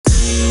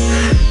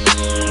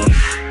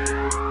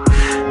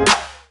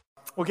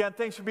Well, again,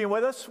 thanks for being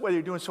with us, whether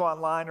you're doing so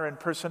online or in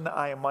person.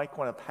 I am Mike,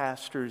 one of the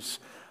pastors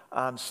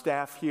on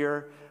staff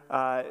here.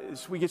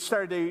 As we get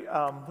started today,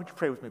 would you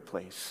pray with me,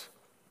 please?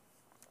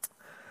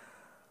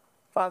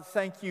 Father,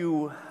 thank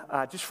you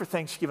just for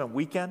Thanksgiving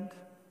weekend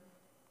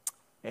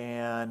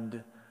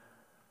and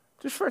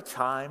just for a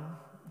time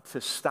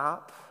to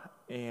stop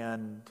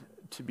and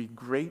to be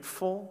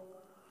grateful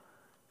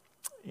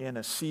in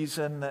a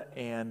season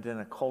and in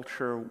a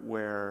culture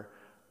where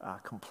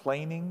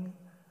complaining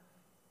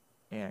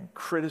and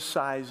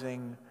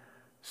criticizing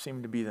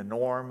seem to be the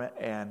norm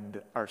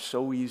and are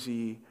so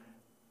easy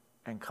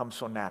and come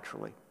so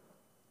naturally.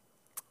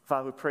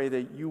 Father, we pray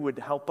that you would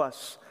help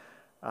us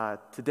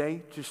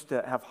today just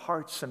to have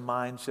hearts and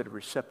minds that are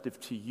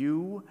receptive to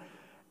you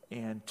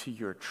and to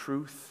your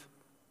truth.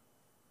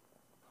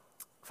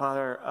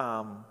 Father,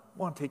 I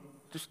want to take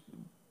just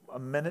a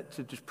minute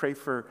to just pray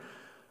for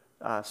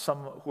some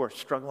who are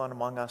struggling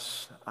among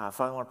us.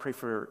 Father, I want to pray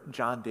for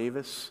John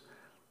Davis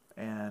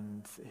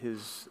and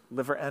his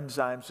liver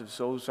enzymes, as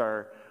those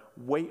are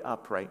way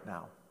up right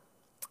now.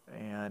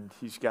 And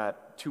he's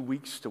got 2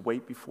 weeks to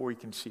wait before he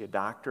can see a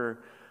doctor.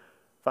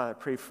 Father, I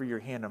pray for your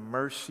hand of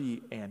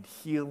mercy and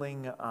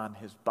healing on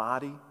his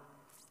body.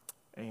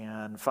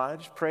 And Father, I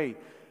just pray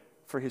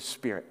for his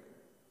spirit,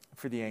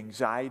 for the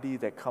anxiety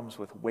that comes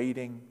with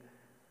waiting,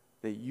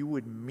 that you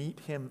would meet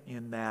him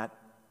in that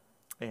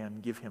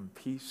and give him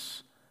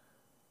peace.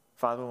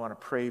 Father, I want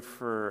to pray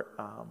for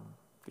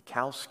the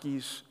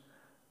Kalskis,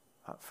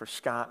 for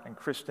Scott and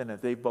Kristen,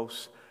 as they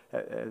both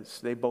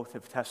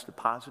have tested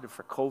positive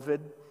for COVID.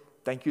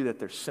 Thank you that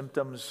their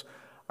symptoms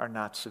are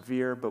not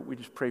severe, but we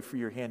just pray for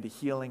your hand of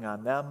healing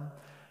on them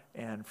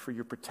and for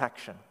your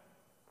protection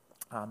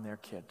on their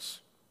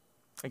kids.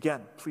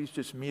 Again, please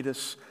just meet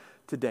us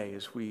today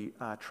as we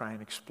try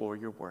and explore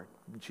your word.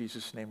 In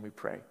Jesus' name we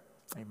pray.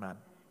 Amen.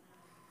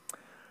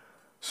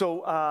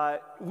 So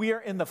we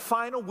are in the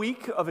final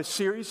week of a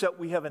series that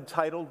we have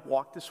entitled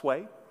Walk This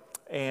Way.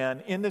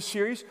 And in this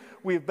series,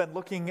 we have been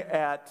looking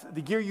at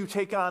the gear you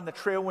take on the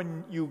trail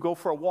when you go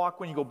for a walk,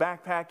 when you go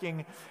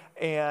backpacking,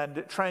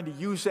 and trying to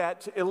use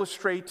that to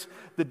illustrate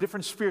the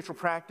different spiritual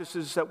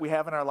practices that we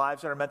have in our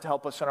lives that are meant to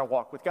help us in our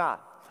walk with God.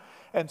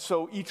 And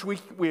so each week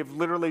we have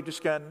literally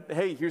just gone,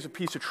 hey, here's a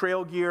piece of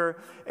trail gear,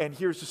 and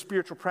here's the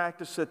spiritual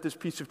practice that this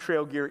piece of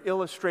trail gear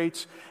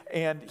illustrates,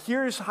 and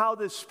here's how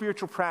this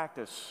spiritual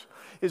practice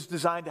is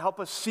designed to help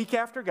us seek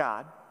after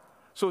God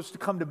so as to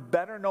come to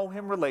better know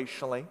Him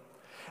relationally,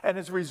 and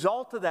as a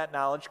result of that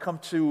knowledge, come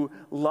to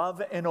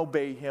love and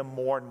obey Him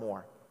more and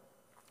more.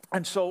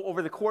 And so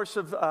over the course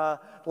of the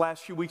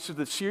last few weeks of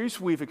the series,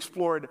 we've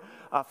explored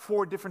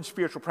 4 different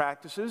spiritual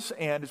practices.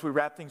 And as we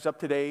wrap things up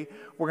today,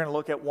 we're going to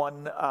look at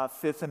one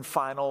fifth and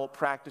final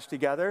practice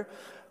together.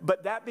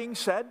 But that being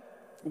said,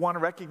 we want to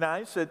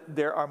recognize that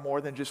there are more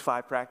than just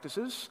 5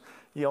 practices.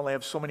 You only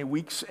have so many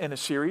weeks in a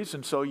series,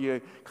 and so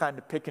you kind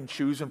of pick and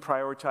choose and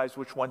prioritize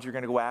which ones you're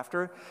going to go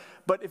after.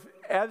 But if,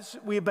 as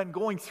we have been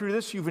going through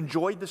this, you've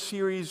enjoyed the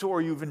series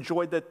or you've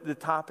enjoyed the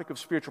topic of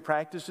spiritual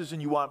practices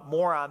and you want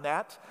more on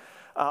that,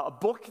 a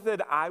book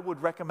that I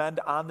would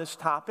recommend on this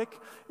topic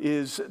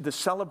is The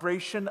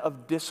Celebration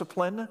of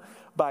Discipline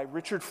by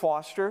Richard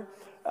Foster.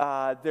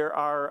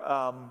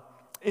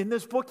 In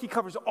this book, he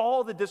covers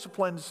all the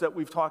disciplines that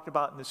we've talked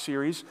about in the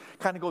series,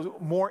 kind of goes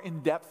more in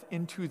depth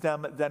into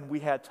them than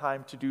we had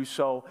time to do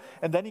so.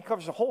 And then he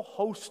covers a whole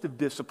host of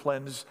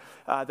disciplines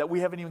that we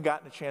haven't even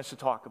gotten a chance to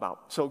talk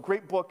about. So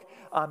great book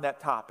on that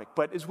topic.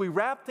 But as we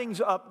wrap things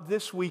up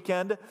this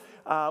weekend,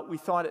 we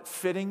thought it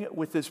fitting,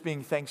 with this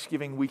being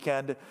Thanksgiving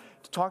weekend,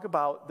 to talk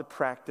about the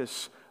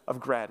practice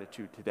of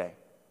gratitude today.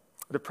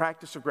 The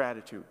practice of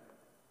gratitude.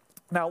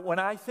 Now, when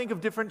I think of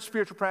different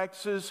spiritual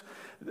practices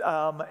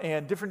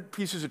and different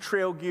pieces of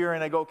trail gear,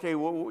 and I go, okay,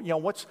 well, you know,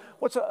 what's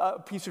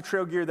a piece of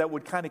trail gear that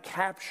would kind of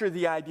capture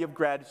the idea of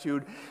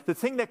gratitude? The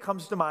thing that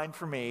comes to mind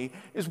for me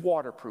is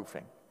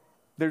waterproofing.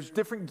 There's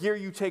different gear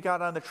you take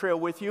out on the trail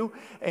with you,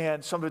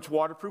 and some of it's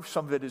waterproof,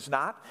 some of it is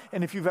not.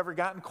 And if you've ever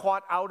gotten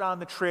caught out on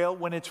the trail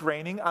when it's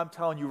raining, I'm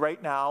telling you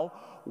right now,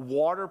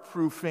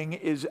 waterproofing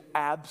is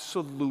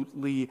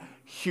absolutely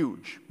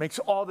huge. Makes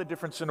all the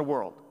difference in the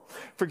world.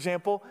 For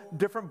example,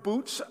 different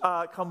boots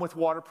come with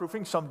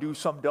waterproofing. Some do,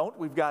 some don't.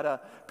 We've got a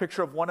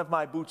picture of one of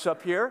my boots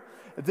up here.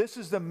 This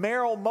is the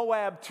Merrell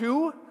Moab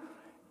 2.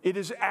 It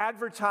is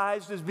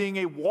advertised as being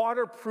a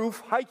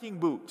waterproof hiking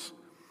boot.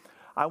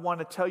 I want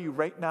to tell you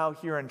right now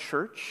here in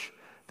church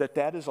that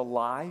that is a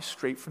lie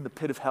straight from the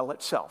pit of hell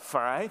itself,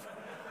 all right?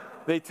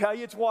 They tell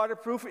you it's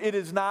waterproof. It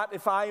is not.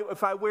 If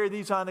I wear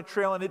these on a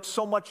trail and it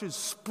so much as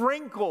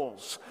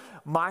sprinkles,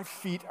 my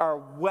feet are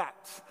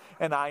wet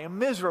and I am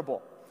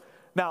miserable.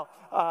 Now,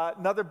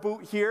 another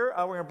boot here,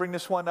 we're going to bring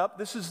this one up.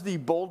 This is the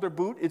Boulder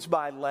boot. It's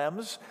by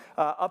Lems.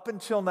 Up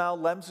until now,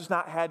 Lems has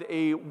not had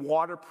a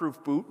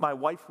waterproof boot. My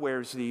wife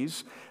wears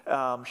these.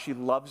 She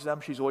loves them.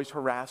 She's always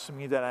harassing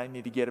me that I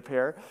need to get a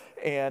pair.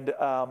 And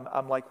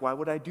I'm like, why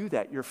would I do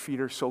that? Your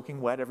feet are soaking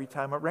wet every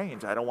time it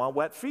rains. I don't want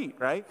wet feet,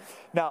 right?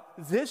 Now,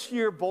 this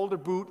year, Boulder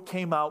boot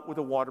came out with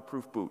a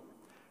waterproof boot.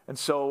 And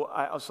so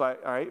I was like,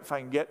 all right, if I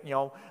can get,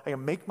 I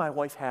can make my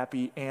wife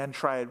happy and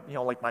try,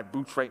 like my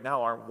boots right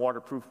now aren't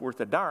waterproof worth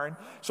a darn,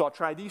 so I'll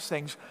try these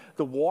things.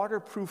 The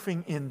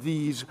waterproofing in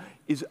these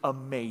is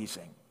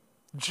amazing.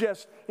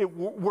 It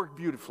worked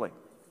beautifully.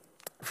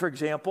 For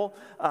example,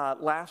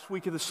 last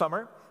week of the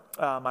summer,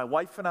 my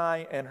wife and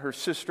I and her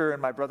sister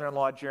and my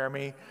brother-in-law,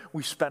 Jeremy,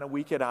 we spent a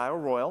week at Isle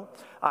Royale.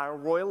 Isle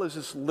Royale is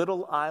this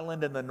little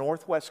island in the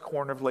northwest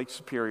corner of Lake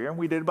Superior, and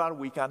we did about a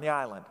week on the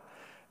island.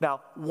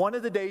 Now, one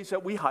of the days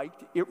that we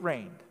hiked, it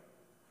rained.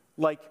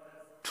 Like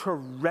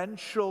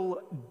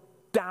torrential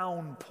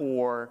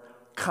downpour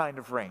kind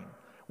of rain.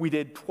 We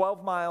did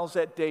 12 miles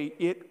that day.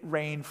 It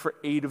rained for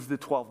 8 of the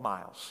 12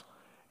 miles.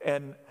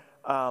 And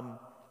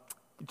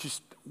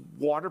just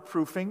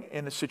waterproofing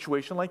in a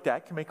situation like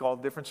that can make all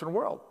the difference in the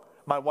world.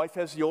 My wife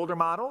has the older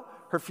model.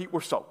 Her feet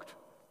were soaked.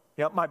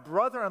 My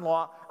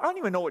brother-in-law, I don't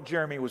even know what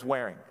Jeremy was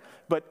wearing.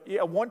 But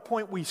at one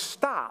point we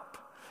stop,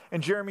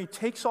 and Jeremy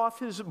takes off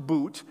his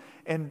boot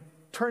and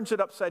turns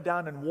it upside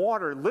down, and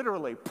water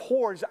literally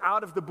pours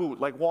out of the boot,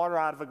 like water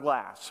out of a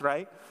glass,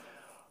 right?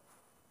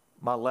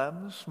 My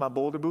Lems, my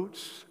Boulder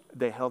boots,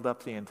 they held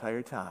up the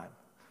entire time.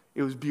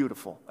 It was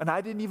beautiful. And I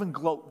didn't even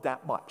gloat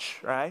that much,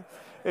 right?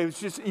 It was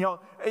just,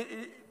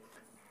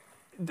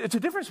 it's a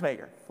difference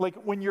maker. Like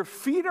when your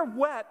feet are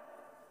wet,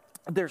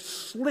 they're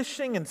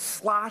slishing and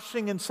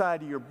sloshing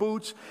inside of your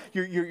boots.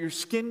 Your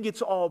skin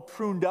gets all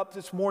pruned up.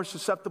 It's more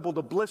susceptible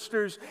to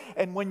blisters.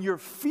 And when your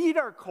feet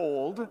are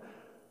cold,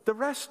 the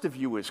rest of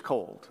you is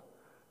cold.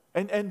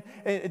 And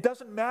it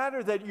doesn't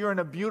matter that you're in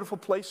a beautiful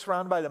place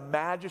surrounded by the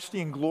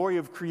majesty and glory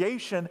of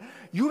creation.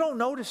 You don't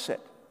notice it.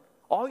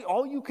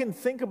 All you can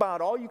think about,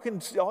 all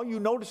you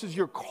notice is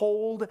you're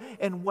cold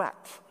and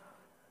wet.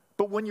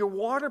 But when your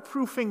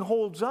waterproofing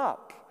holds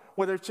up,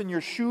 whether it's in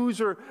your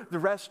shoes or the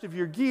rest of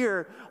your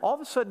gear, all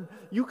of a sudden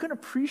you can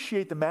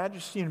appreciate the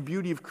majesty and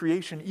beauty of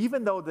creation,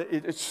 even though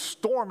it's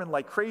storming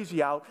like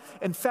crazy out.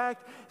 In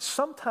fact,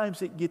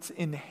 sometimes it gets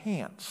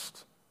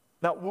enhanced.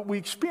 Now, we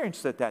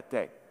experienced it that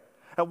day.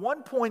 At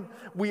one point,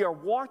 we are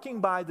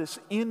walking by this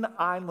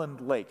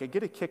in-island lake. I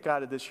get a kick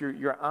out of this.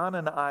 You're on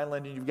an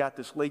island, and you've got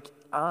this lake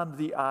on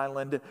the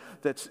island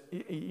that's,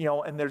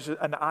 and there's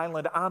an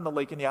island on the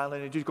lake, and the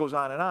island, it just goes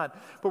on and on.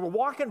 But we're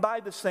walking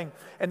by this thing,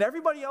 and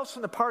everybody else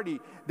in the party,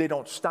 they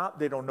don't stop,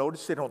 they don't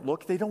notice, they don't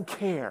look, they don't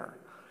care.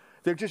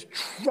 They're just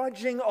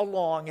trudging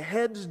along,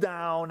 heads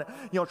down,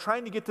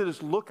 trying to get to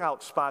this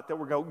lookout spot that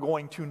we're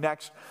going to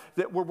next,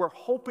 that where we're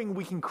hoping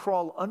we can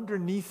crawl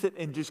underneath it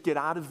and just get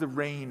out of the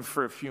rain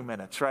for a few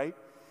minutes, right?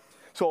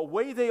 So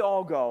away they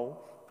all go.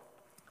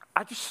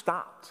 I just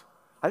stopped.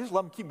 I just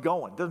let them keep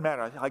going. Doesn't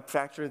matter. I hike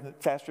faster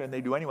than they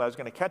do anyway. I was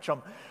going to catch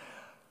them.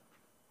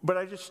 But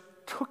I just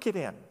took it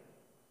in.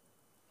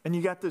 And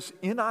you got this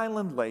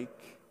in-island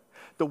lake.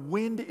 The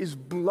wind is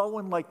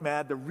blowing like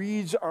mad. The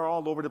reeds are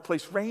all over the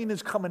place. Rain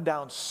is coming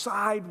down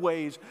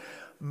sideways.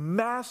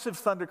 Massive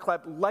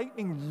thunderclap.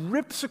 Lightning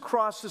rips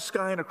across the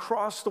sky and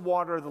across the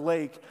water of the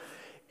lake.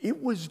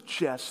 It was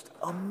just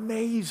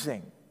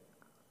amazing.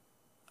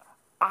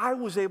 I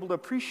was able to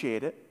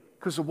appreciate it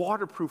because the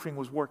waterproofing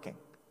was working.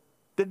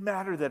 Didn't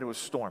matter that it was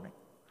storming.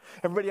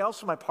 Everybody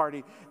else in my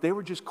party, they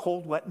were just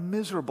cold, wet, and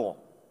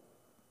miserable.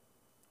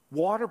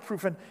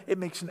 Waterproofing, it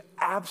makes an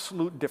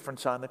absolute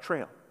difference on the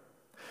trail.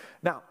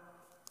 Now,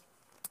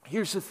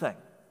 here's the thing.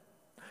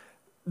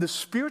 The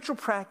spiritual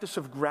practice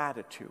of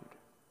gratitude,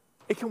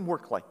 it can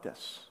work like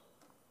this.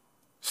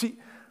 See,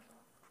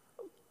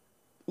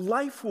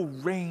 life will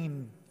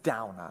rain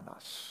down on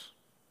us.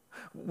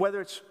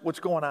 Whether it's what's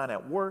going on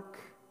at work,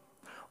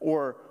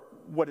 or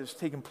what has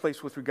taken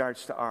place with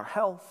regards to our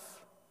health,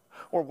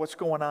 or what's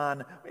going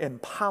on in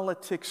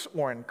politics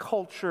or in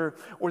culture,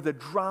 or the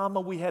drama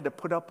we had to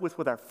put up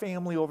with our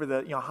family over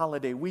the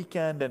holiday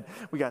weekend, and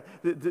we got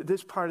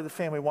this part of the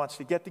family wants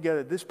to get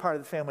together, this part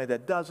of the family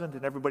that doesn't,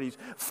 and everybody's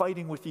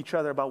fighting with each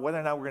other about whether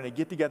or not we're going to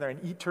get together and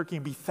eat turkey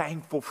and be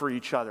thankful for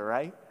each other,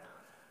 right?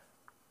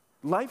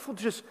 Life will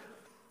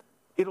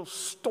it'll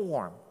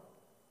storm.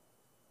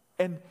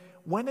 And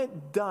when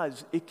it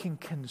does, it can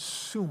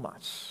consume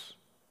us.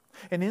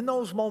 And in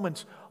those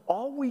moments,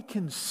 all we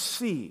can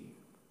see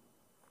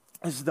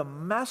is the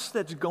mess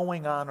that's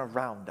going on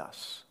around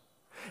us.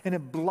 And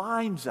it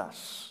blinds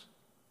us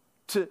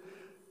to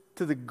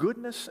the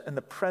goodness and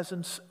the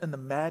presence and the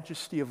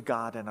majesty of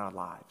God in our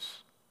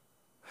lives.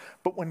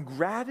 But when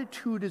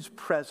gratitude is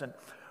present,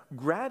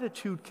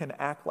 gratitude can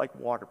act like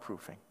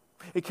waterproofing.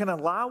 It can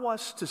allow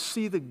us to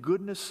see the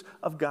goodness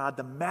of God,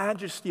 the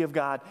majesty of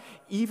God,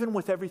 even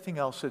with everything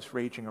else that's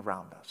raging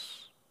around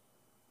us.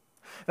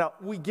 Now,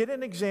 we get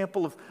an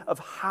example of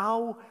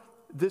how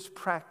this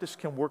practice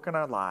can work in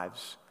our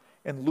lives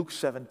in Luke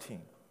 17.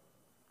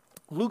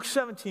 Luke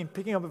 17,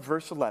 picking up at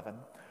verse 11,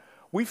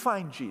 we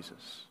find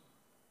Jesus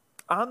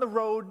on the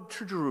road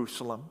to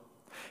Jerusalem,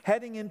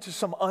 heading into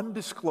some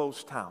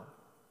undisclosed town.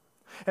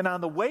 And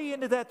on the way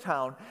into that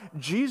town,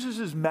 Jesus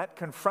is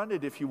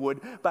confronted, if you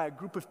would, by a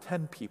group of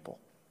 10 people.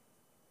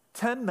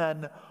 10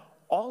 men,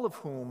 all of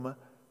whom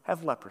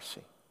have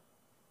leprosy.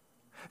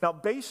 Now,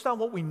 based on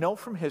what we know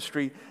from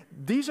history,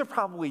 these are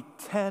probably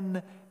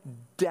 10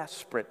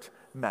 desperate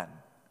men.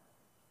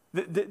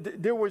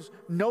 There was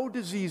no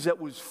disease that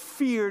was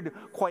feared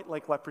quite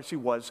like leprosy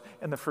was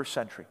in the first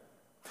century.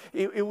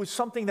 It was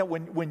something that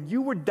when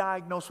you were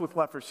diagnosed with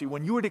leprosy,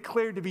 when you were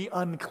declared to be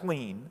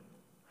unclean,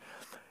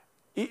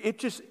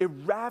 it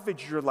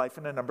ravaged your life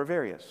in a number of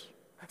areas.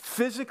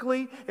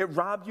 Physically, it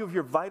robbed you of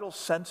your vital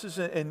senses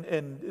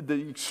and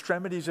the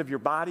extremities of your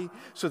body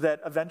so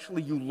that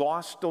eventually you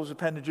lost those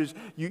appendages.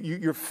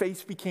 Your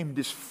face became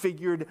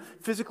disfigured.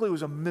 Physically, it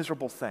was a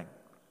miserable thing.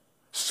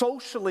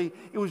 Socially,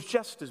 it was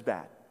just as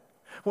bad.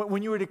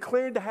 When you were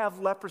declared to have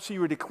leprosy,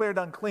 you were declared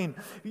unclean.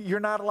 You're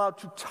not allowed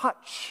to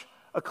touch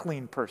a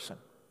clean person.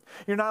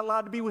 You're not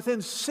allowed to be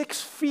within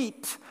 6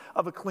 feet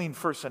of a clean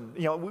person.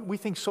 You know, we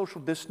think social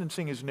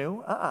distancing is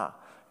new.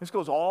 This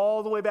goes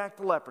all the way back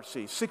to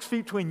leprosy. 6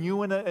 feet between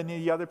you and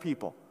the other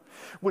people.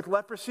 With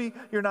leprosy,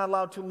 you're not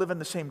allowed to live in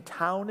the same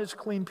town as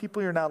clean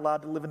people. You're not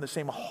allowed to live in the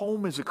same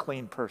home as a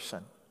clean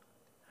person.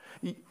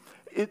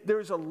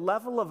 There's a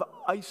level of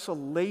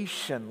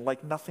isolation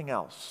like nothing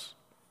else.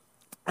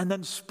 And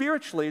then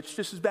spiritually, it's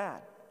just as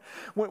bad.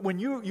 When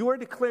you are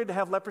declared to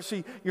have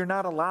leprosy, you're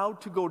not allowed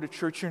to go to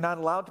church. You're not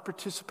allowed to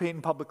participate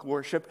in public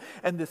worship.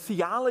 And the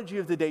theology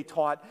of the day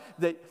taught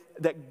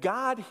that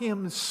God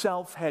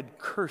himself had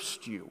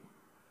cursed you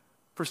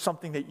for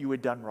something that you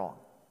had done wrong.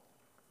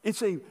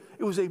 It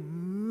was a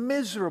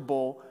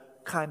miserable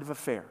kind of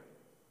affair.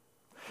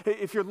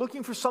 If you're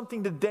looking for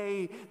something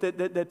today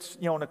that's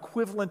an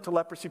equivalent to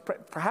leprosy,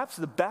 perhaps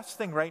the best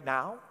thing right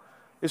now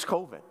is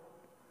COVID.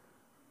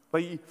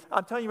 But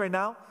I'm telling you right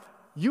now,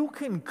 you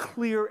can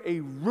clear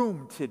a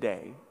room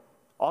today.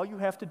 All you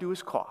have to do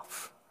is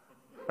cough,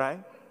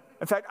 right?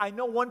 In fact, I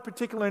know one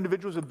particular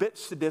individual is a bit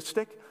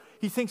sadistic.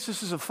 He thinks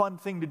this is a fun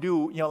thing to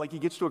do. Like he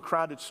gets to a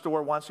crowded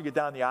store, wants to get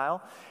down the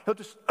aisle. He'll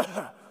just,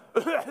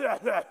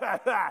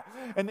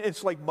 and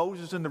it's like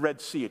Moses in the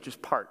Red Sea. It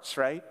just parts,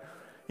 right?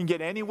 He can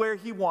get anywhere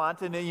he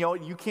wants, and then,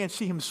 you can't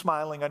see him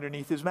smiling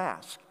underneath his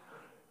mask.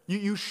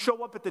 You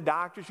show up at the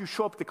doctor's, you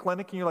show up at the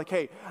clinic, and you're like,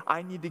 hey,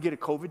 I need to get a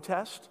COVID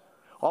test.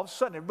 All of a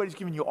sudden, everybody's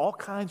giving you all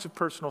kinds of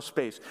personal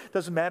space.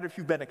 Doesn't matter if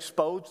you've been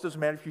exposed.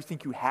 Doesn't matter if you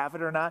think you have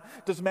it or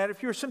not. Doesn't matter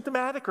if you're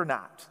symptomatic or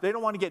not. They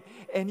don't want to get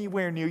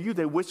anywhere near you.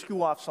 They whisk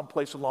you off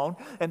someplace alone,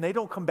 and they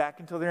don't come back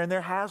until they're in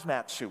their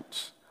hazmat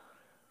suits.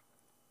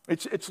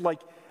 It's like,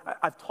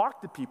 I've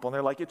talked to people, and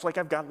they're like, it's like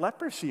I've got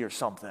leprosy or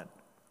something.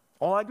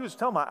 All I do is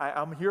tell them,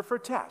 I'm here for a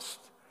test.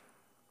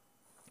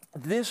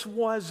 This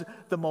was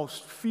the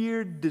most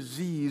feared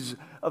disease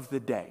of the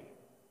day.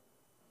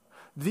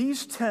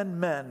 These 10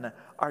 men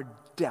are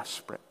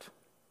desperate.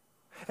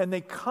 And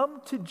they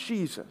come to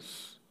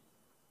Jesus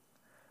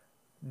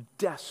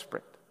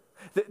desperate.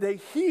 They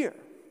hear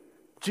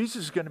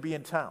Jesus is going to be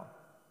in town.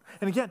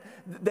 And again,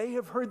 they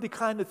have heard the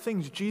kind of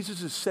things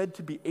Jesus is said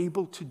to be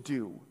able to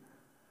do.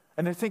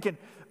 And they're thinking,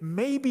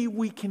 maybe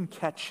we can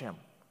catch him.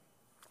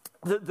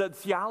 The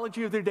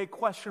theology of their day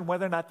questioned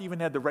whether or not they even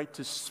had the right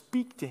to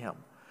speak to him.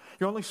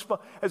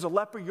 As a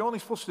leper, you're only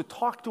supposed to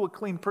talk to a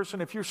clean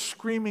person if you're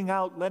screaming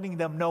out, letting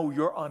them know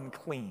you're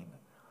unclean.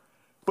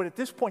 But at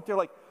this point, they're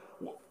like,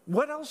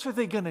 what else are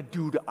they going to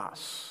do to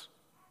us?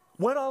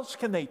 What else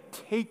can they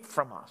take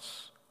from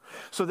us?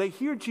 So they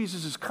hear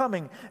Jesus is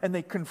coming, and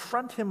they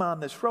confront him on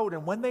this road.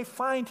 And when they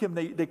find him,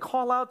 they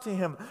call out to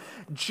him,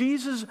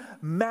 Jesus,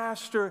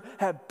 Master,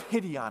 have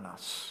pity on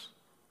us.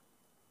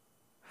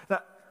 Now,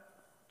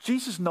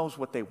 Jesus knows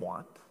what they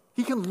want.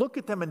 He can look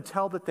at them and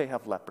tell that they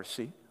have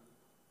leprosy.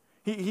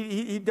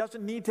 He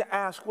doesn't need to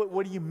ask,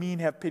 what do you mean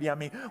have pity on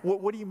me?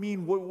 What do you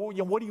mean?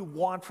 What do you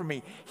want from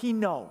me? He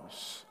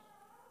knows.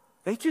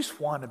 They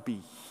just want to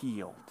be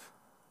healed.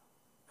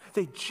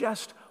 They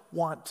just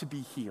want to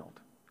be healed.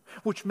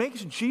 Which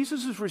makes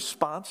Jesus'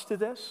 response to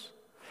this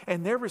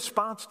and their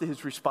response to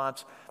his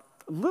response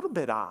a little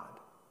bit odd.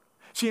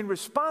 See, in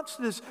response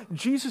to this,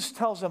 Jesus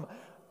tells them,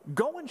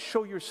 go and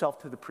show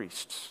yourself to the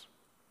priests.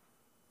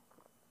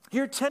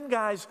 Here are 10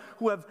 guys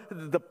who have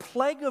the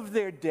plague of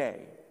their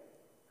day.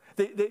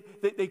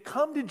 They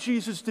come to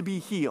Jesus to be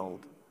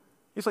healed.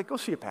 He's like, go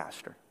see a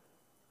pastor.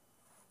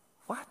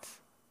 What?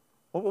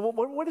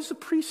 What does the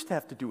priest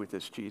have to do with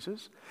this,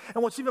 Jesus?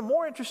 And what's even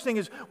more interesting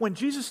is when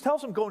Jesus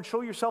tells them, go and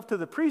show yourself to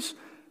the priest,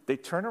 they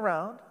turn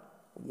around,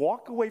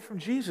 walk away from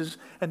Jesus,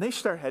 and they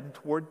start heading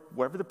toward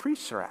wherever the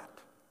priests are at.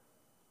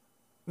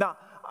 Now,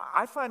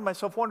 I find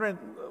myself wondering,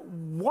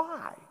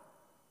 why?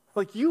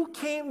 Like, you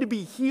came to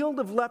be healed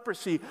of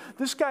leprosy.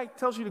 This guy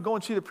tells you to go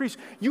and see the priest.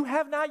 You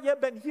have not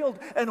yet been healed,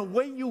 and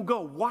away you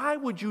go. Why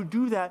would you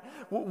do that?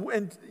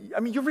 And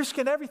I mean, you're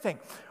risking everything.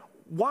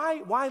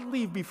 Why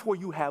leave before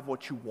you have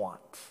what you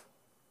want?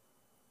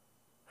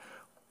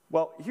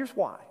 Well, here's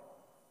why.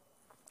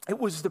 It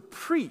was the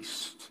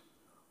priest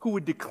who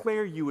would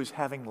declare you as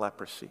having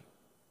leprosy.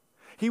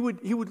 He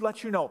would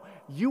let you know,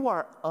 you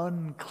are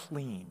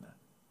unclean.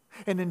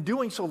 And in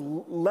doing so,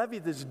 levy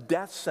this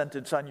death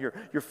sentence on your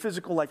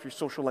physical life, your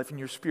social life, and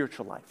your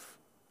spiritual life.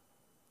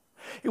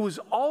 It was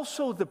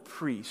also the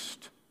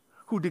priest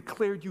who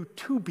declared you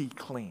to be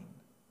clean.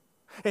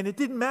 And it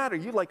didn't matter.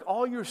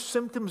 All your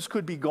symptoms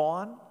could be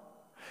gone.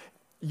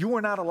 You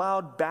were not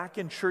allowed back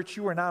in church.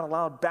 You were not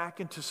allowed back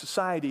into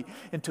society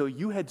until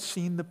you had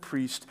seen the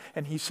priest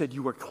and he said,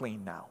 you are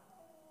clean now.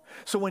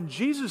 So when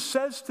Jesus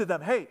says to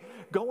them, hey,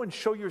 go and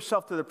show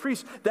yourself to the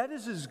priest, that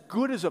is as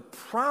good as a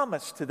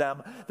promise to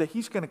them that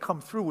he's going to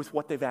come through with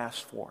what they've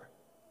asked for.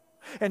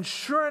 And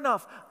sure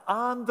enough,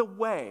 on the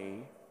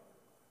way,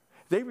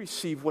 they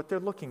receive what they're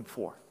looking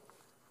for.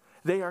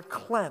 They are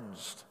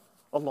cleansed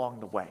along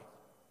the way.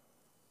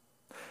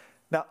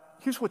 Now,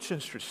 here's what's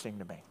interesting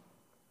to me.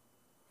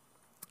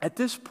 At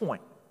this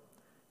point,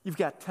 you've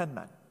got 10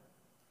 men.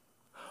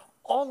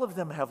 All of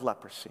them have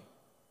leprosy.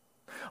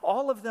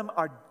 All of them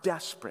are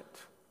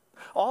desperate.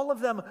 All of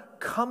them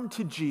come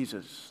to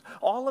Jesus.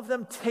 All of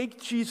them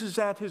take Jesus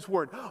at his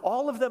word.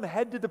 All of them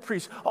head to the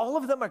priest. All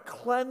of them are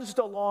cleansed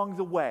along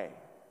the way.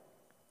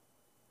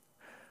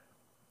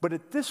 But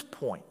at this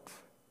point,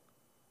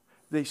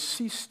 they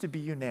cease to be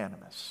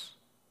unanimous.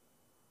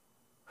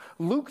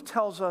 Luke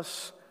tells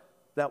us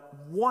that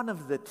one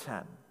of the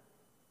 10,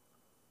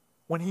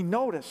 when he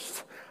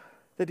noticed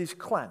that he's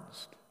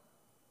cleansed,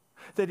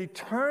 that he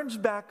turns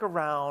back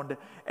around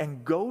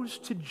and goes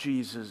to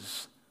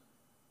Jesus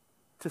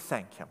to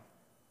thank him.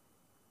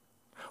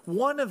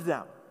 One of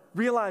them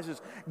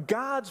realizes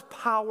God's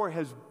power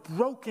has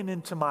broken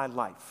into my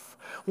life.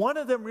 One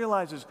of them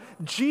realizes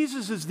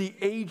Jesus is the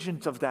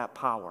agent of that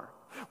power.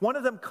 One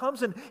of them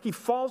comes and he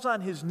falls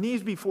on his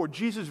knees before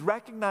Jesus,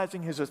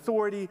 recognizing his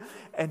authority,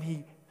 and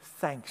he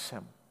thanks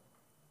him.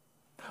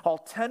 All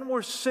 10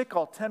 were sick,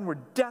 all 10 were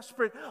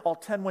desperate, all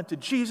 10 went to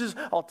Jesus,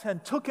 all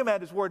 10 took him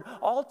at his word,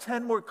 all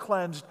 10 were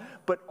cleansed,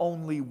 but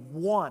only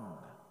one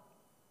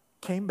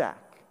came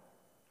back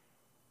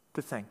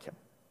to thank him.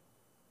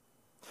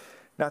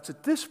 Now it's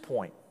at this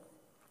point,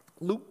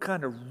 Luke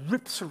kind of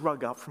rips a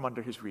rug out from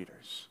under his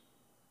readers.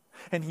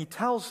 And he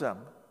tells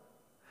them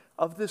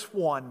of this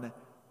one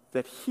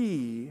that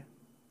he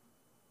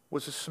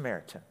was a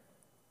Samaritan.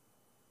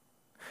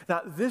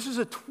 Now this is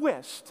a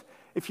twist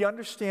if you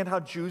understand how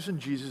Jews in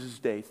Jesus'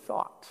 day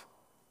thought.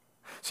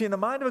 See, in the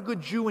mind of a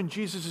good Jew in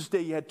Jesus'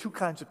 day, you had two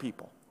kinds of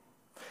people.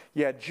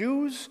 You had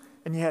Jews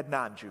and you had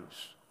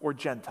non-Jews, or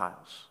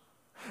Gentiles.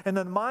 And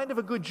in the mind of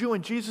a good Jew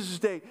in Jesus'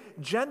 day,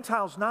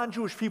 Gentiles,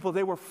 non-Jewish people,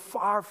 they were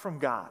far from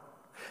God.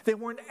 They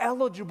weren't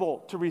eligible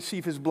to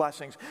receive his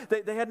blessings.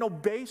 They had no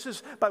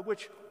basis by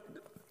which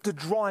to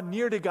draw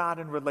near to God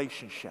in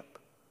relationship.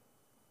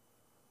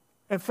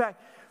 In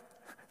fact,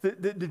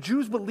 the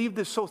Jews believed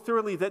this so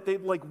thoroughly that they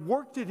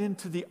worked it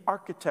into the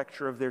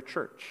architecture of their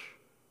church.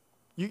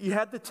 You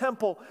had the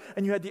temple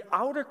and you had the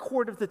outer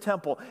court of the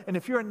temple. And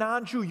if you're a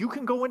non-Jew, you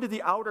can go into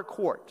the outer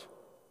court.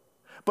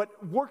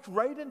 But worked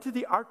right into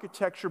the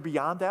architecture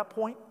beyond that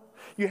point,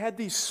 you had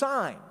these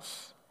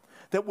signs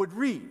that would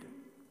read,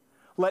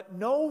 "Let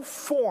no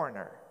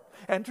foreigner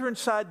enter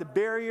inside the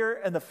barrier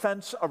and the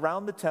fence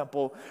around the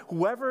temple.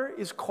 Whoever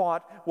is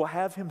caught will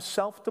have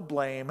himself to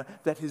blame,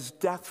 that his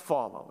death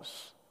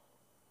follows."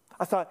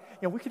 I thought,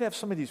 we could have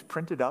some of these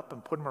printed up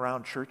and put them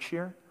around church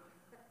here.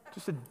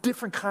 Just a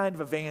different kind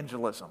of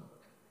evangelism.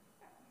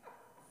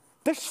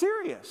 They're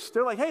serious.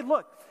 They're like, hey,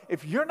 look,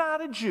 if you're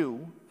not a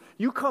Jew,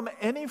 you come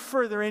any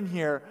further in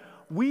here,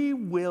 we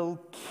will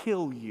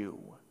kill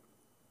you.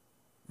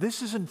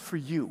 This isn't for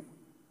you.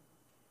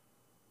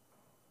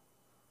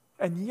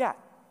 And yet,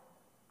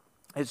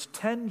 as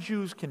 10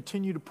 Jews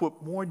continue to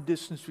put more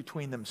distance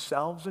between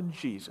themselves and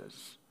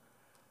Jesus,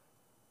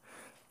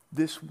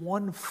 this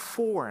one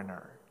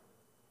foreigner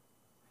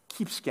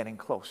keeps getting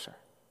closer.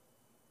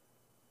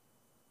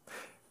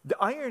 The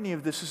irony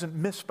of this isn't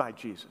missed by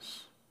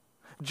Jesus.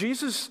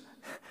 Jesus,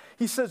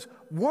 he says,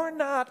 we're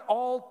not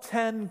all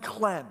 10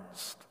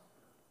 cleansed.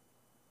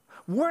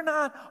 We're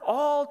not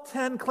all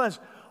 10 cleansed.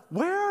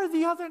 Where are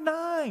the other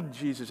 9?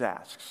 Jesus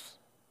asks.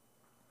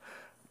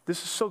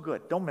 This is so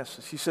good. Don't miss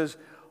this. He says,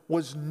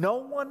 was no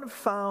one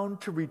found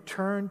to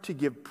return to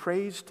give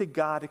praise to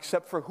God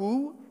except for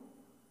who?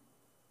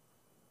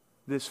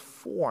 This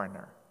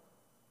foreigner.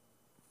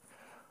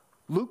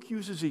 Luke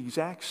uses the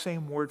exact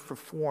same word for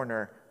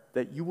foreigner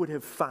that you would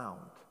have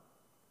found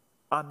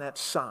on that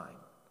sign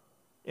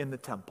in the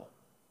temple.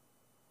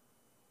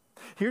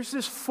 Here's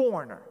this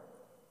foreigner.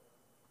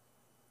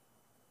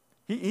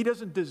 He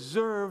doesn't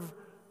deserve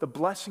the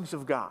blessings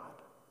of God,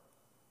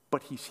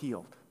 but he's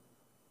healed.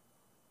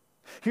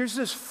 Here's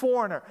this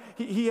foreigner.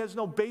 He has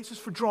no basis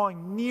for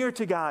drawing near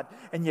to God,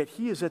 and yet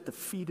he is at the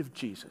feet of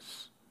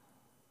Jesus.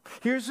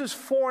 Here's this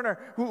foreigner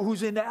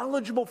who's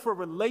ineligible for a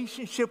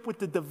relationship with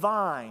the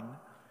divine,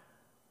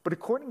 but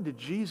according to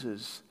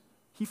Jesus,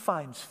 he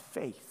finds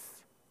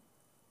faith.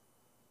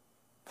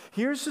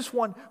 Here's this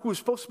one who is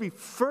supposed to be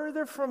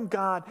further from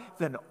God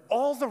than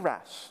all the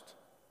rest,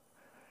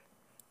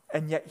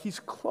 and yet he's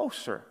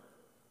closer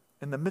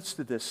in the midst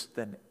of this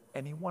than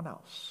anyone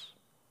else.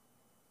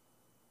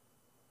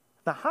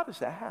 Now, how does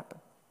that happen?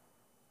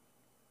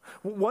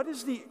 What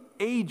is the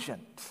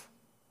agent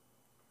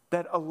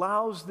that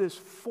allows this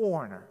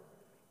foreigner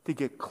to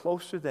get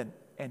closer than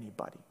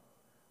anybody?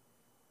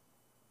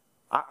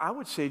 I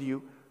would say to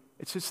you,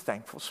 It's his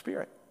thankful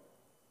spirit.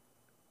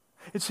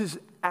 It's his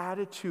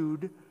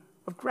attitude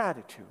of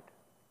gratitude.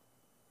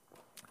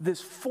 This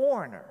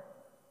foreigner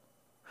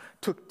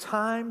took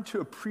time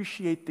to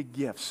appreciate the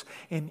gifts,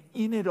 and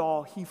in it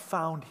all, he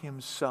found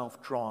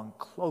himself drawn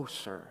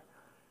closer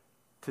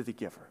to the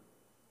giver.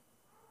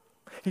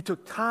 He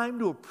took time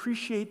to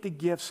appreciate the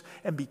gifts,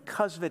 and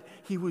because of it,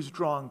 he was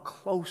drawn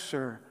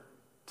closer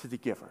to the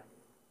giver.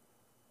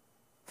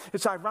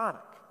 It's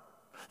ironic.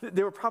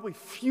 There were probably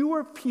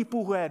fewer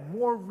people who had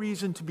more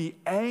reason to be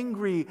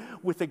angry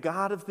with the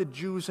God of the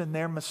Jews and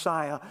their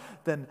Messiah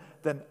than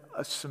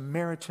a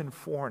Samaritan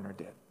foreigner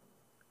did.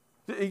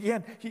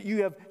 Again,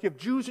 you have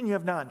Jews and you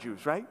have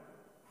non-Jews, right?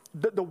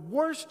 The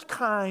worst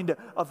kind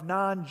of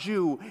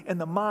non-Jew in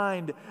the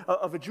mind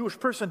of a Jewish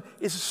person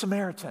is a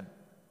Samaritan.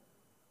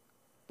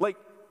 Like,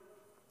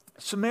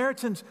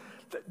 Samaritans,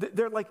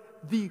 they're like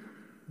the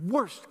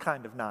worst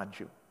kind of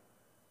non-Jew.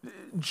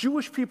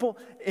 Jewish people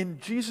in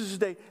Jesus'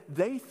 day,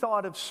 they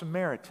thought of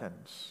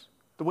Samaritans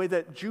the way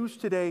that Jews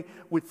today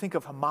would think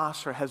of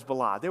Hamas or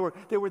Hezbollah.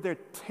 They were their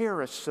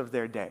terrorists of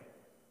their day.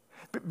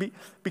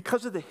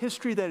 Because of the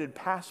history that had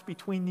passed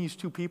between these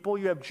two people,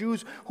 you have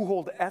Jews who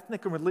hold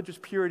ethnic and religious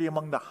purity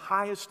among the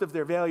highest of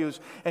their values.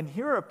 And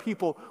here are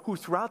people who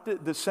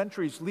throughout the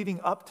centuries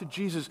leading up to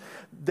Jesus,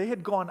 they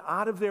had gone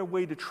out of their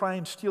way to try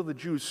and steal the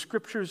Jews'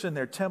 scriptures in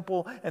their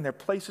temple and their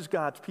place as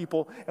God's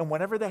people. And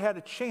whenever they had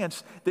a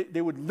chance,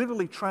 they would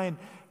literally try and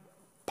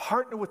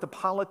partner with the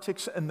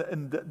politics and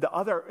the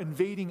other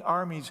invading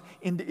armies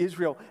into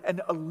Israel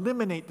and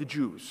eliminate the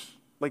Jews,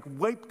 like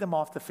wipe them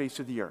off the face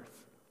of the earth.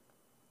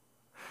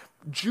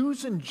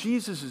 Jews in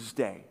Jesus'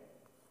 day,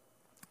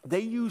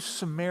 they used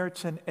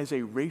Samaritan as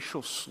a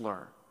racial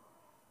slur.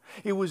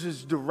 It was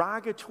as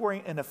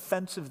derogatory and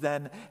offensive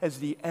then as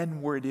the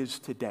N-word is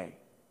today.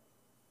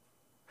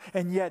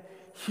 And yet,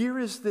 here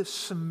is this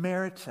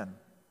Samaritan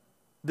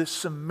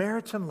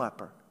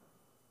leper,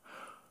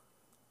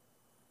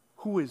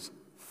 who is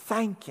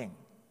thanking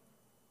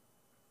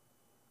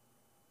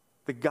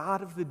the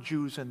God of the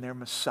Jews and their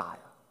Messiah,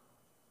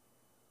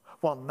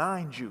 while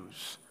 9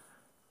 Jews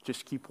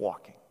just keep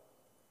walking.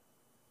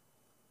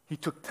 He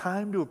took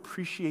time to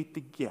appreciate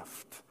the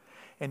gift,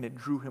 and it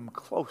drew him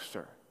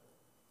closer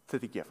to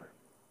the giver.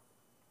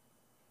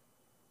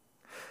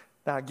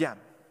 Now again,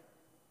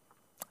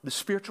 the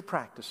spiritual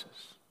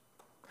practices,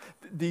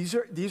 these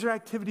are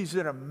activities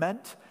that are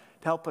meant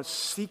to help us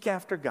seek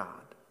after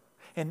God,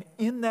 and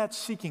in that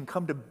seeking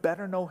come to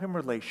better know him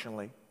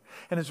relationally,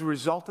 and as a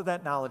result of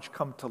that knowledge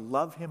come to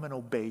love him and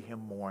obey him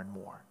more and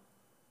more.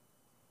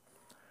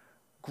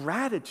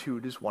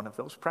 Gratitude is one of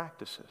those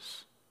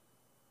practices.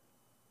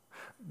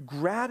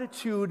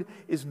 Gratitude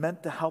is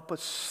meant to help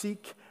us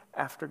seek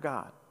after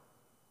God.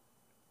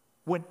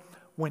 When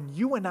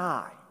you and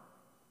I,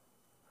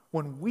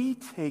 when we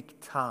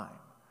take time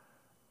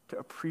to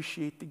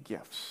appreciate the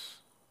gifts,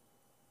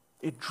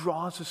 it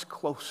draws us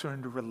closer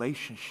into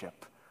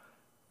relationship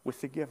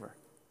with the giver.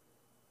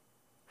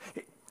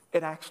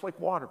 It acts like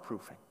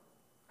waterproofing.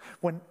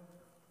 When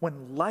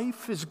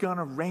life is going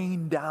to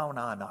rain down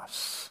on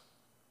us,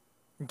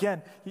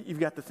 again, you've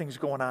got the things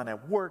going on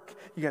at work,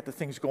 you got the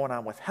things going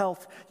on with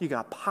health, you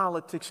got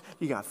politics,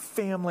 you got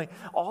family,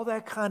 all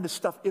that kind of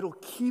stuff. It'll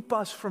keep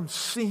us from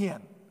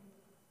seeing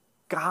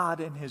God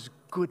and his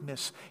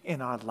goodness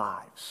in our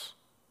lives.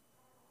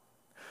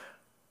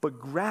 But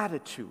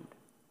gratitude,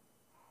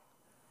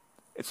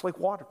 it's like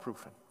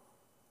waterproofing.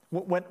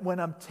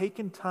 When I'm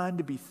taking time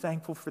to be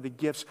thankful for the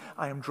gifts,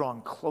 I am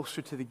drawn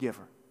closer to the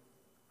giver.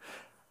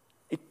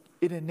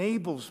 It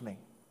enables me.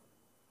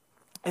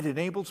 It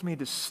enables me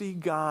to see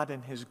God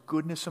and his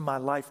goodness in my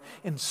life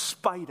in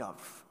spite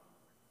of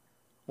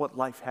what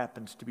life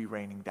happens to be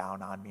raining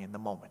down on me in the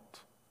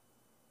moment.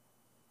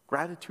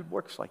 Gratitude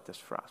works like this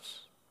for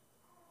us.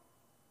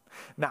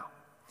 Now,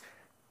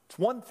 it's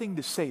one thing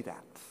to say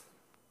that.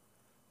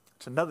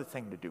 It's another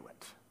thing to do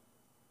it.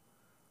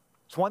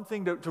 It's one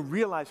thing to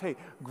realize, hey,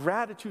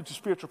 gratitude's a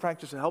spiritual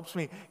practice. It helps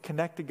me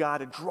connect to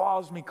God. It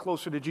draws me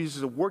closer to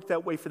Jesus. It worked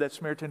that way for that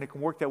Samaritan. It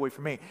can work that way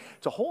for me.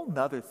 It's a whole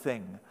nother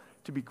thing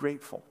to be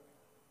grateful,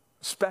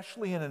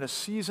 especially in a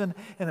season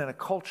and in a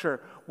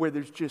culture where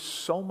there's just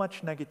so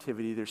much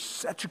negativity. There's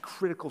such a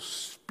critical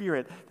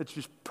spirit that's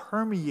just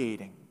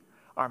permeating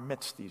our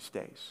midst these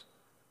days.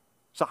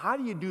 So how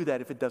do you do that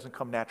if it doesn't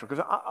come natural?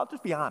 Because I'll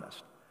just be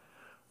honest.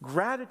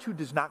 Gratitude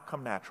does not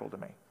come natural to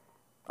me.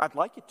 I'd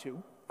like it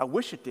to. I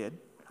wish it did.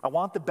 I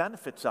want the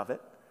benefits of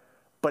it.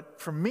 But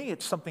for me,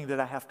 it's something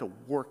that I have to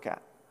work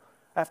at.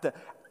 I have to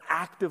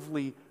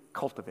actively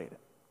cultivate it.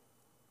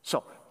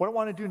 So what I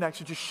want to do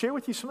next is just share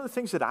with you some of the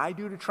things that I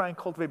do to try and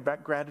cultivate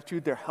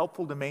gratitude. They're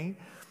helpful to me,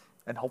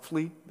 and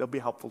hopefully they'll be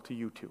helpful to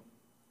you too.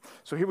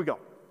 So here we go.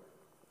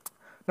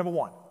 Number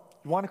 1,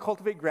 you want to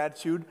cultivate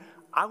gratitude,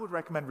 I would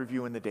recommend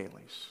reviewing the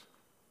dailies.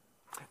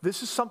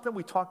 This is something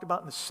we talked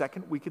about in the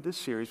second week of this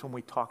series when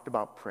we talked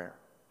about prayer.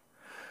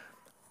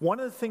 One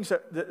of the things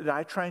that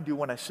I try and do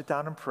when I sit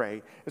down and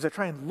pray is I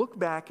try and look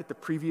back at the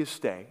previous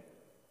day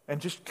and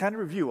just kind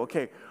of review,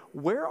 okay,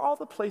 where are all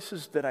the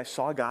places that I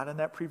saw God in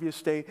that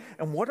previous day,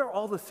 and what are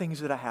all the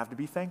things that I have to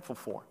be thankful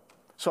for?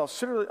 So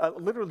I'll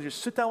literally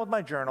just sit down with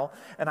my journal,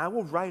 and I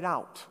will write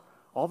out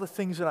all the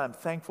things that I'm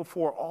thankful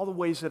for, all the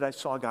ways that I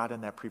saw God in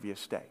that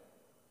previous day.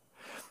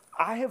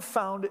 I have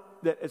found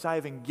that as I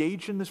have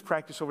engaged in this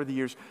practice over the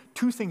years,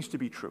 two things to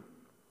be true.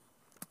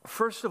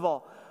 First of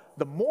all,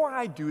 the more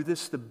I do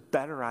this, the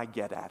better I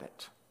get at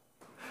it.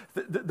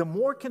 The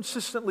more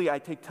consistently I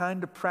take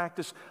time to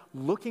practice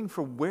looking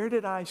for where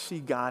did I see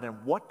God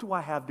and what do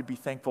I have to be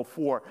thankful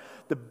for,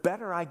 the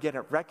better I get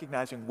at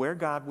recognizing where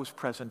God was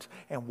present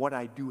and what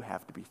I do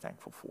have to be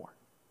thankful for.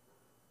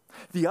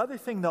 The other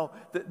thing, though,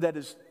 that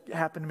has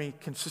happened to me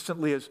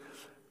consistently is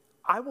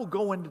I will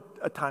go into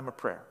a time of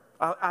prayer.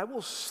 I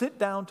will sit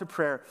down to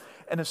prayer,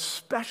 and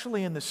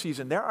especially in the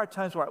season, there are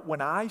times where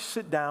when I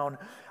sit down,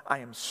 I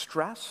am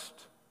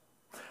stressed,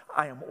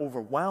 I am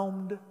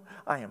overwhelmed,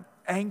 I am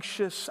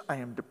anxious, I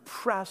am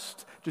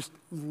depressed, just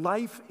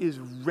life is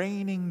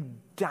raining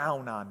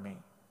down on me.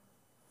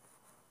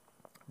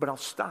 But I'll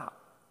stop.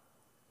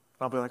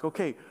 I'll be like,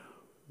 okay,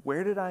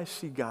 where did I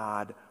see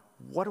God?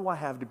 What do I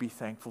have to be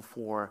thankful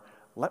for?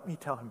 Let me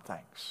tell him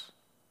thanks.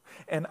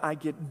 And I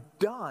get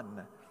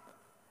done,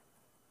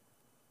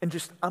 and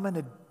just I'm in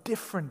a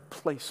different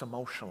place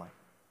emotionally.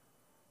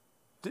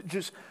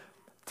 Just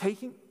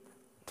taking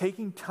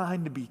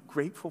time to be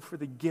grateful for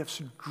the gifts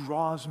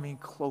draws me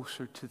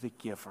closer to the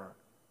giver.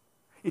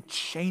 It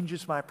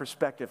changes my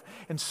perspective.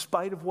 In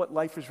spite of what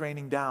life is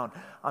raining down,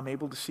 I'm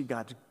able to see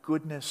God's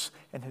goodness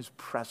and his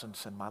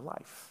presence in my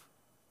life.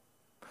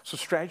 So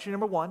strategy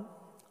number one,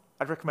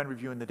 I'd recommend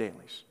reviewing the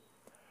dailies.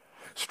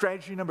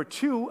 Strategy number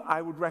two,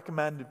 I would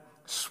recommend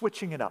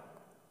switching it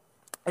up.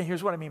 And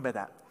here's what I mean by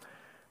that.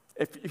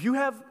 If you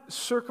have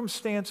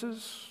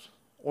circumstances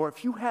or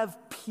if you have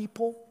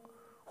people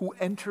who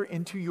enter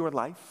into your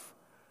life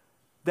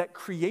that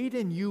create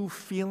in you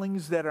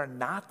feelings that are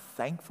not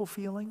thankful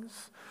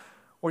feelings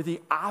or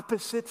the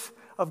opposite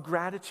of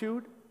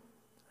gratitude,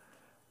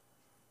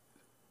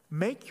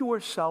 make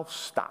yourself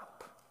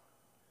stop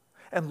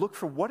and look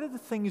for what are the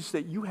things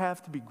that you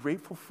have to be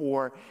grateful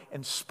for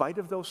in spite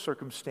of those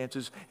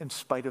circumstances, in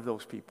spite of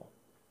those people.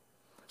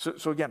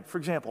 So again, for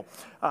example,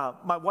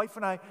 my wife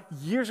and I,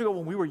 years ago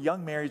when we were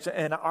young married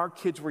and our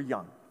kids were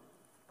young,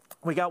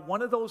 we got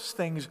one of those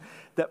things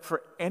that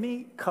for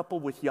any couple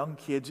with young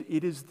kids,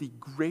 it is the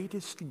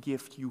greatest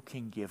gift you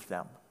can give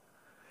them.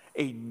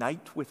 A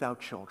night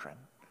without children,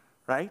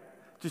 right?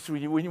 Just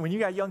when you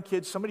got young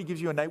kids, somebody gives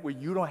you a night where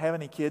you don't have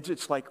any kids,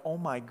 it's like, oh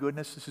my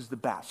goodness, this is the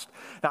best.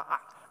 Now,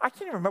 I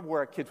can't even remember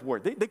where our kids were.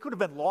 They could have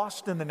been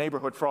lost in the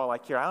neighborhood for all I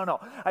care. I don't know.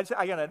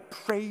 I got to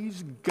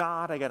praise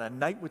God. I got a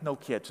night with no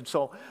kids. And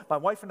so my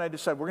wife and I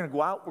decided we're going to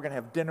go out. We're going to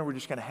have dinner. We're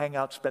just going to hang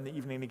out, spend the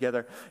evening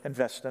together,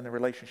 invest in the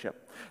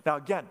relationship. Now,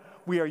 again,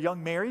 we are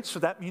young married, so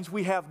that means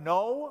we have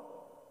no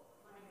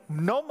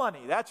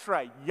money. That's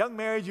right. Young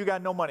married, you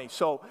got no money.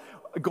 So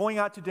going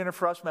out to dinner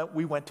for us meant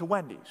we went to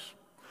Wendy's.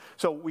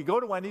 So we go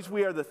to Wendy's.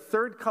 We are the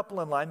third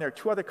couple in line. There are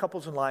two other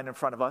couples in line in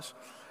front of us.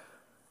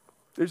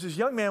 There's this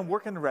young man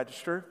working the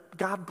register.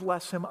 God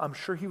bless him. I'm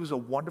sure he was a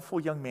wonderful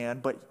young man,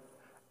 but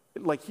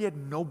like he had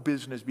no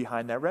business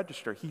behind that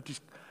register. He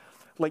just,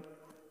 like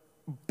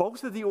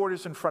both of the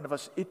orders in front of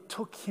us, it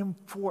took him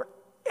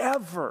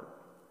forever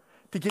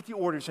to get the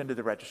orders into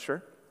the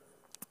register.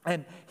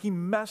 And he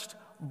messed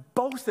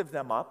both of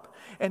them up,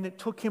 and it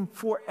took him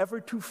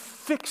forever to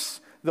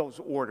fix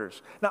those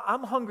orders. Now,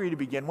 I'm hungry to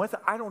begin with.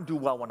 I don't do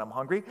well when I'm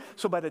hungry.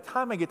 So by the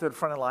time I get to the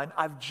front of the line,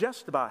 I've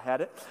just about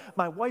had it.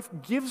 My wife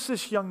gives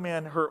this young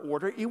man her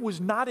order. It was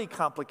not a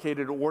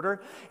complicated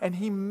order, and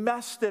he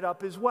messed it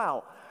up as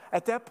well.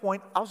 At that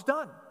point, I was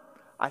done.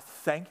 I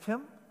thanked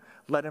him,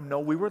 let him know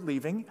we were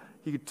leaving.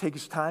 He could take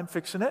his time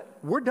fixing it.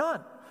 We're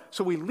done.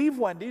 So we leave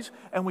Wendy's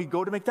and we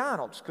go to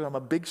McDonald's because I'm a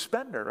big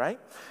spender, right?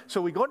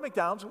 So we go to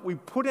McDonald's, we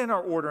put in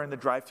our order in the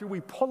drive-thru, we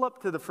pull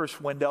up to the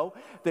first window,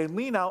 they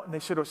lean out and they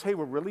say to us, hey,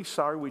 we're really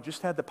sorry, we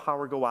just had the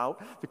power go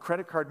out, the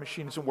credit card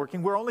machine isn't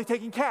working, we're only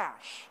taking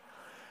cash.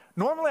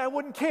 Normally I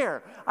wouldn't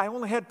care. I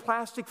only had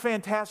Plastic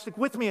Fantastic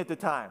with me at the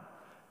time.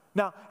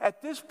 Now,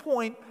 at this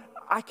point,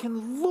 I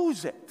can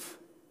lose it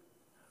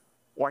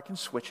or I can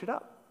switch it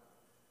up.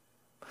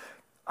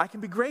 I can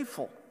be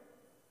grateful.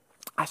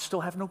 I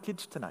still have no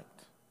kids tonight.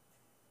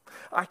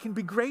 I can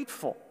be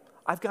grateful.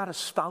 I've got a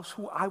spouse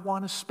who I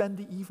want to spend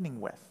the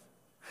evening with.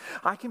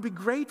 I can be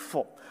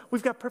grateful.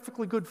 We've got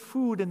perfectly good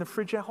food in the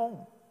fridge at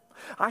home.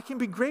 I can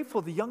be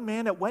grateful the young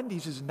man at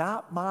Wendy's is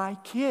not my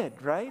kid,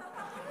 right?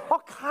 All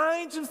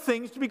kinds of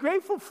things to be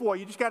grateful for.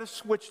 You just got to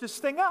switch this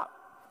thing up.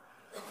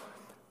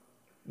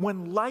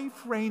 When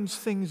life rains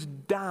things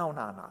down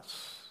on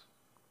us,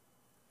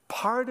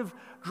 part of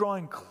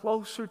drawing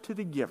closer to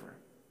the giver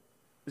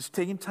is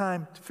taking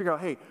time to figure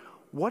out, hey,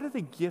 what are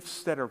the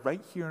gifts that are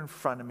right here in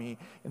front of me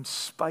in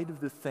spite of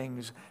the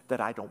things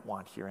that I don't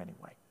want here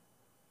anyway?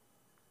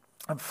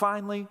 And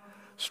finally,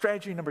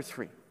 strategy number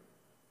 3,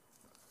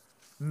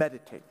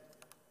 meditate.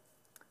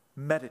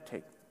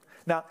 Meditate.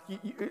 Now,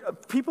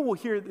 people will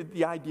hear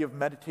the idea of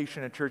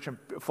meditation in church and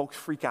folks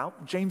freak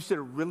out. James did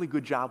a really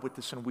good job with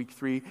this in week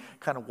 3,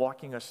 kind of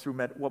walking us through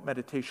what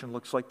meditation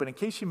looks like. But in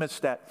case you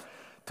missed that,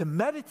 to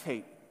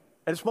meditate,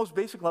 at its most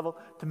basic level,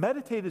 to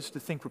meditate is to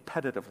think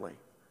repetitively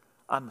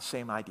on the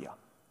same idea.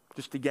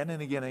 Just again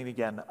and again and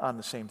again on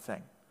the same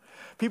thing.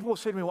 People will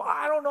say to me, well,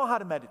 I don't know how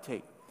to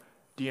meditate.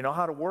 Do you know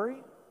how to worry?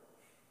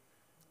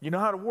 You know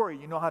how to worry,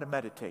 you know how to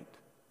meditate.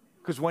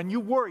 Because when you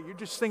worry, you're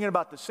just thinking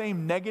about the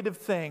same negative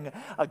thing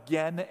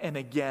again and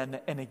again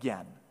and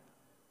again.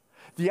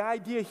 The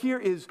idea here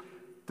is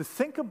to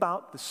think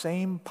about the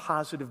same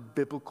positive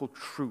biblical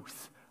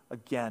truth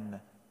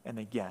again and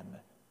again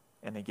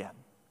and again.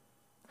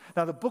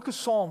 Now, the book of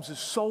Psalms is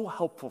so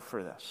helpful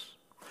for this.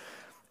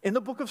 In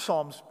the book of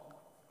Psalms,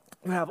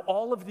 you have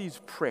all of these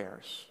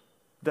prayers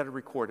that are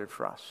recorded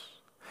for us.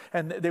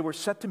 And they were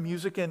set to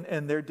music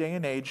in their day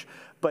and age,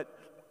 but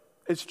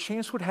as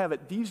chance would have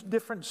it, these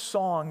different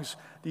songs,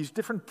 these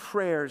different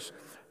prayers,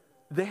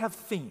 they have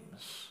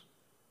themes.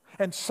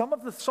 And some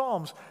of the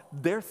Psalms,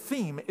 their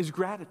theme is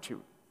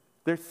gratitude.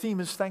 Their theme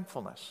is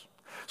thankfulness.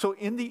 So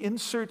in the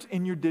insert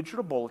in your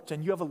digital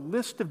bulletin, you have a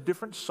list of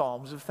different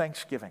Psalms of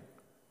thanksgiving.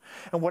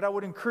 And what I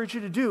would encourage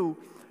you to do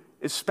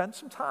is spend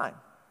some time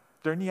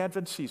during the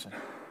Advent season.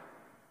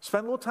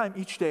 Spend a little time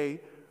each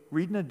day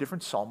reading a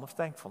different Psalm of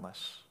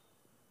thankfulness.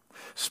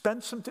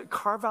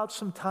 Carve out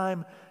some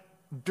time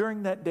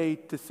during that day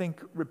to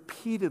think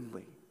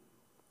repeatedly,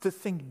 to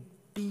think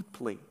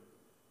deeply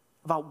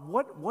about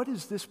what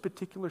is this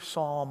particular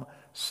psalm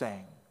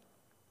saying?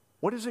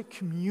 What is it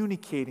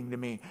communicating to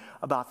me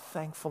about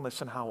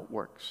thankfulness and how it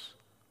works?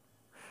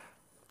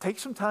 Take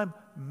some time,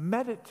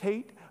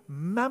 meditate,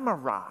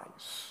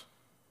 memorize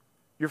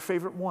your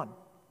favorite one.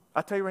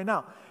 I'll tell you right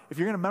now, if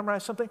you're going to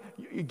memorize something,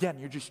 again,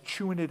 you're just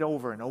chewing it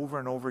over and over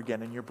and over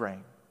again in your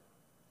brain.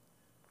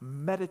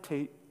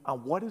 Meditate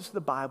on what does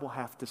the Bible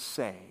have to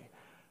say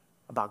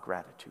about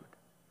gratitude.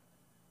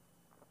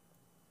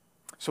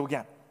 So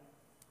again,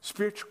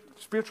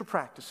 spiritual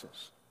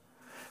practices.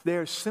 They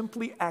are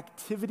simply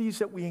activities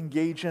that we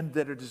engage in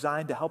that are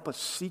designed to help us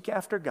seek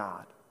after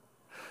God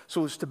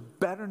so as to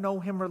better know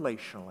Him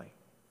relationally.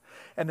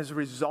 And as a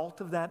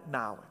result of that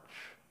knowledge,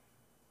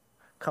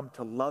 come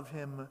to love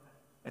Him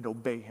and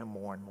obey Him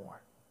more and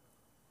more.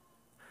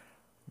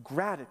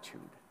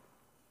 Gratitude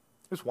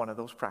is one of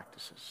those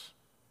practices.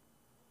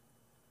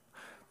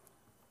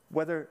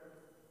 Whether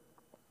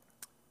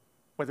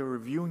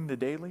reviewing the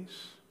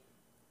dailies,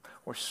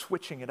 or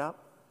switching it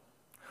up,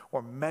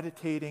 or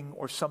meditating,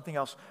 or something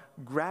else,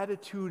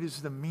 gratitude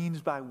is the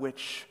means by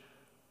which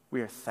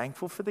we are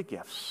thankful for the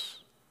gifts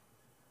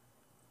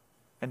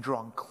and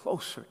drawn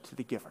closer to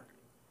the giver.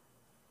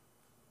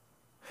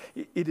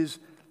 It is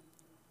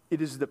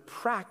the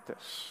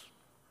practice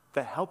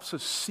that helps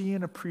us see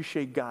and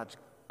appreciate God's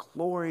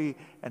glory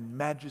and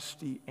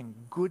majesty and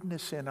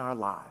goodness in our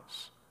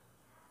lives,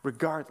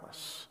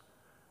 regardless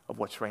of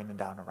what's raining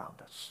down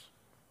around us.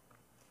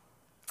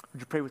 Would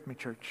you pray with me,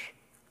 church?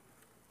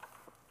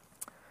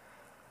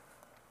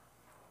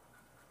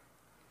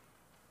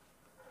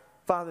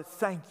 Father,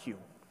 thank you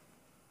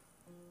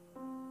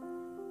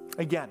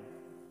again,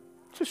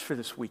 just for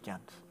this weekend.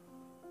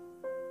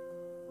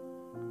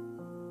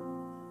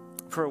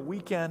 For a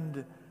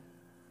weekend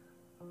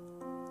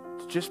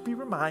to just be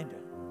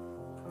reminded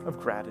of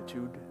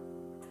gratitude.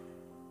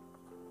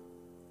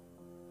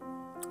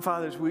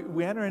 Father, as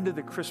we enter into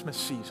the Christmas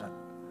season,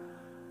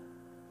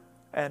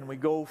 and we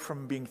go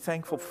from being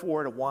thankful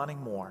for to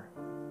wanting more.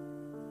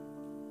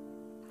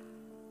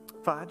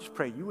 Father, I just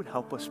pray you would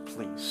help us,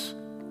 please,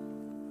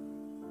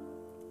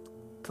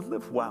 to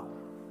live well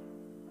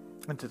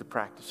into the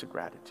practice of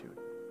gratitude.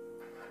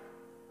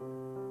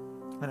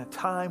 In a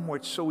time where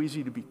it's so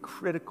easy to be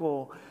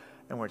critical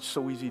and where it's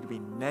so easy to be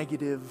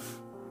negative,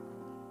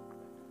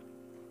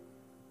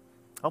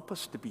 help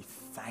us to be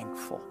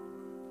thankful.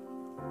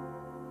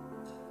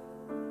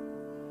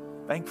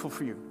 Thankful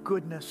for your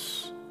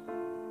goodness.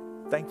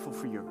 Thankful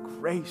for your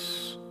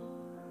grace.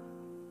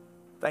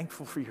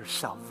 Thankful for your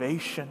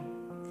salvation.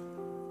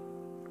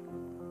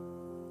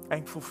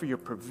 Thankful for your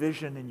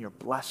provision and your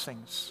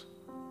blessings.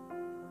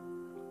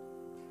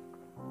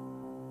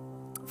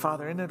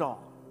 Father, in it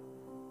all,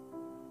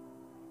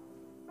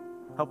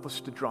 help us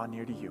to draw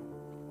near to you.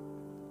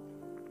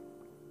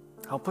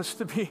 Help us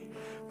to be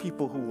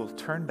people who will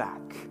turn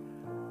back,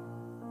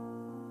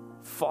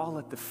 fall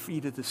at the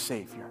feet of the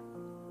Savior,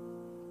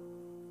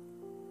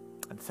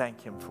 and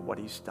thank Him for what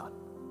He's done.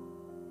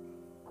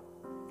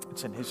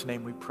 It's in His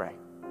name we pray.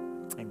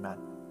 Amen.